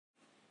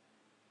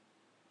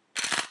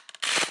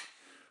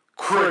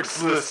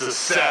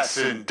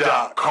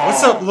CraigslistAssassin.com.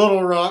 What's up,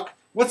 Little Rock?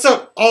 What's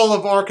up, all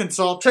of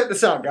Arkansas? Check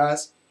this out,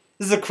 guys.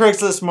 This is a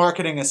Craigslist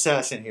marketing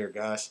assassin here,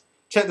 guys.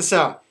 Check this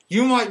out.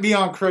 You might be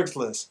on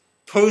Craigslist,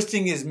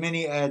 posting as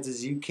many ads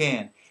as you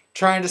can,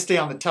 trying to stay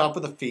on the top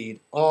of the feed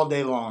all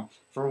day long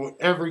for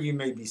whatever you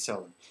may be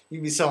selling. You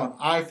could be selling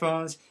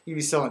iPhones, you could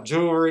be selling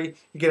jewelry,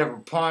 you could have a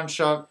pawn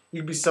shop,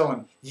 you could be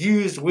selling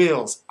used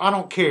wheels. I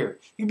don't care.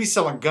 You could be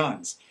selling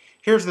guns.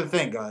 Here's the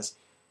thing, guys.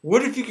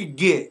 What if you could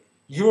get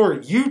your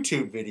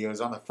YouTube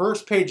videos on the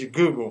first page of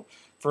Google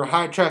for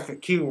high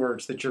traffic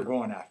keywords that you're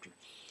going after?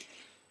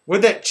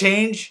 Would that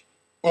change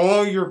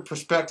all your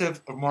perspective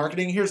of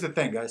marketing? Here's the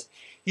thing, guys.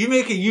 You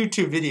make a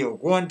YouTube video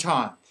one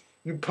time,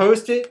 you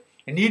post it,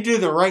 and you do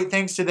the right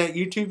things to that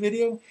YouTube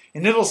video,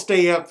 and it'll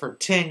stay up for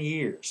 10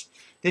 years.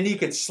 Then you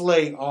could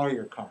slay all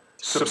your content.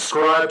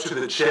 Subscribe to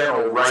the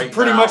channel right now. So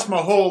pretty much my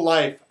whole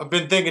life, I've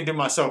been thinking to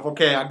myself,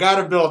 okay, I got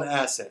to build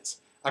assets.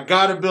 I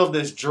got to build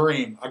this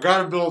dream. I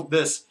got to build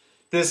this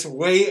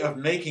way of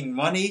making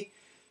money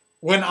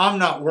when I'm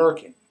not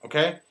working,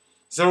 okay?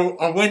 So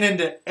I went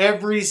into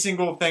every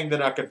single thing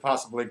that I could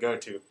possibly go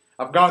to.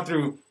 I've gone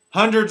through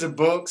hundreds of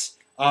books.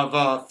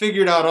 I've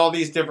figured out all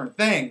these different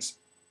things.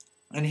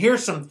 And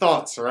here's some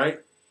thoughts, right?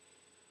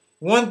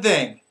 One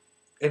thing,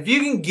 if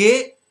you can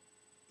get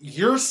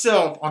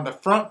yourself on the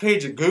front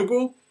page of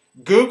Google,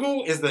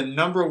 Google is the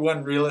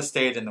 #1 real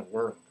estate in the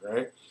world,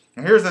 right?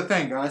 And here's the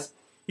thing, guys.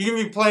 You can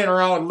be playing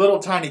around with little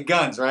tiny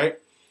guns, right?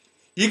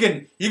 You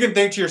can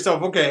think to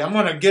yourself, okay, I'm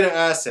going to get an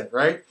asset,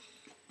 right?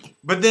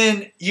 But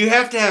then you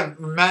have to have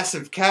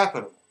massive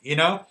capital, you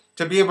know,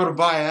 to be able to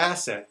buy an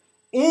asset.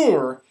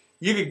 Or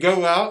you could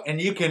go out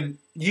and you can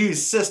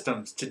use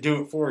systems to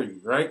do it for you,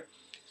 right?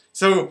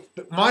 So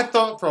my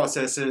thought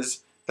process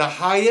is the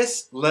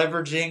highest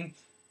leveraging,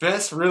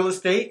 best real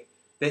estate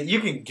that you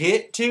can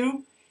get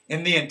to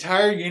in the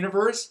entire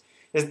universe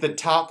is the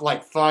top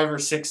like 5 or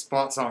 6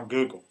 spots on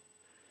Google.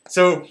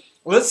 So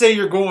let's say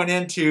you're going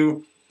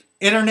into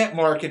internet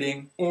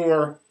marketing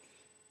or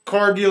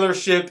car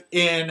dealership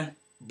in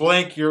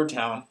blank your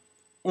town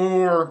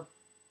or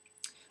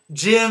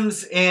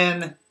gyms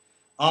in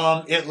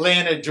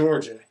Atlanta,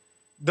 Georgia.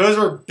 Those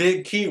are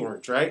big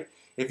keywords, right?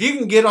 If you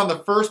can get on the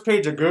first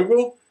page of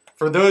Google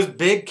for those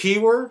big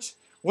keywords,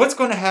 what's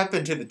going to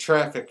happen to the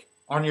traffic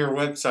on your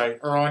website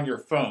or on your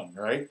phone,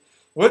 right?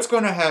 What's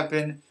going to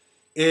happen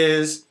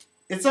is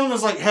it's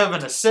almost like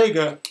having a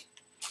Sega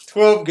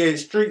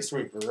 12-gauge street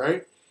sweeper,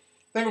 right?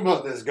 Think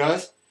about this,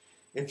 guys.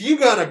 If you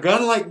got a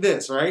gun like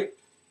this, right,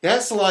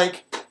 that's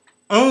like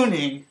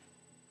owning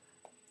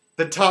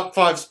the top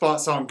 5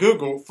 spots on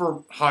Google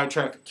for high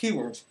traffic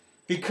keywords,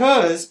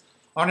 because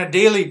on a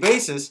daily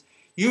basis,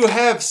 you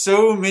have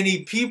so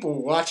many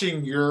people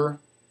watching your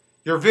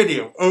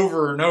video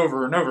over and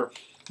over and over.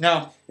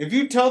 Now, if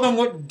you tell them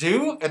what to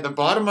do at the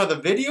bottom of the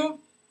video,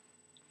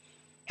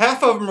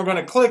 half of them are going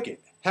to click it.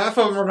 Half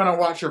of them are going to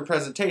watch your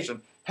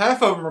presentation.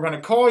 Half of them are going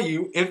to call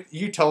you if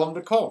you tell them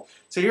to call.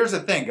 So here's the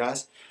thing,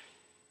 guys.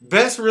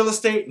 Best real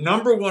estate,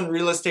 #1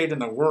 real estate in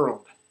the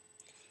world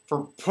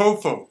for po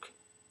folk.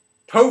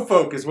 Po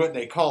folk is what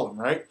they call them,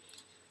 right?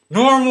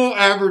 Normal,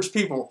 average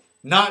people,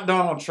 not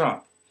Donald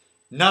Trump,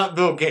 not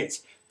Bill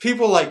Gates.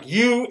 People like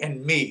you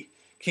and me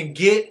can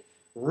get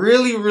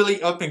really,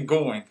 really up and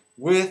going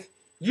with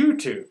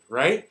YouTube,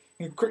 right?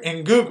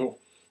 And Google.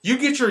 You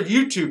get your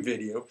YouTube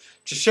video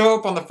to show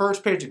up on the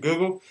first page of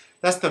Google,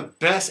 that's the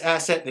best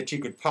asset that you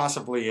could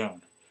possibly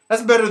own.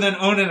 That's better than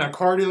owning a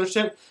car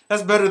dealership.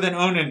 That's better than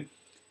owning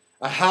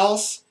a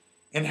house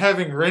and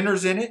having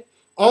renters in it.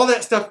 All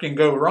that stuff can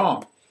go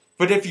wrong.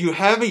 But if you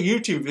have a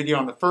YouTube video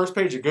on the first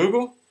page of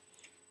Google,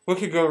 what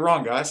could go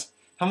wrong, guys?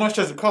 How much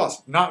does it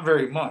cost? Not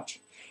very much.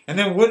 And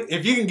then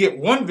if you can get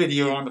one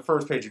video on the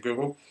first page of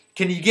Google,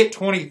 can you get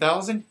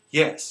 20,000?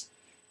 Yes.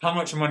 How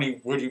much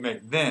money would you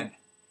make then?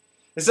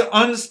 It's an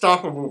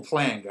unstoppable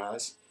plan,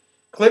 guys.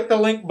 Click the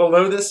link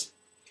below this.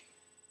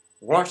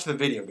 Watch the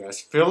video, guys.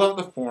 Fill out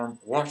the form.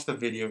 Watch the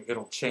video.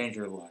 It'll change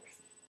your life.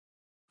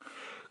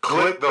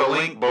 Click the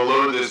link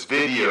below this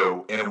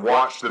video and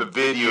watch the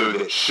video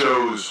that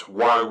shows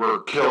why we're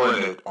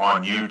killing it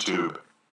on YouTube.